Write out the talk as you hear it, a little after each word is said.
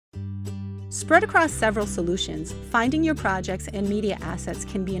Spread across several solutions, finding your projects and media assets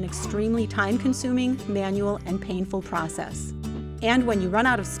can be an extremely time-consuming, manual, and painful process. And when you run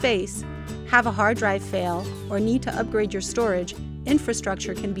out of space, have a hard drive fail, or need to upgrade your storage,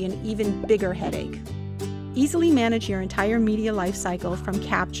 infrastructure can be an even bigger headache. Easily manage your entire media lifecycle from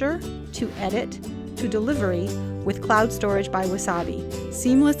capture to edit to delivery with Cloud Storage by Wasabi,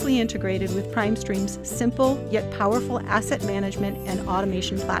 seamlessly integrated with Primestream's simple yet powerful asset management and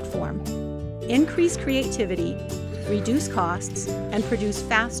automation platform. Increase creativity, reduce costs, and produce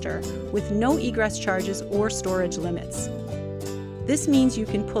faster with no egress charges or storage limits. This means you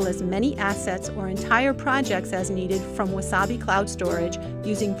can pull as many assets or entire projects as needed from Wasabi Cloud Storage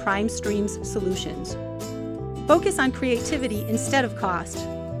using Primestream's solutions. Focus on creativity instead of cost.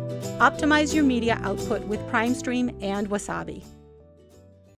 Optimize your media output with Primestream and Wasabi.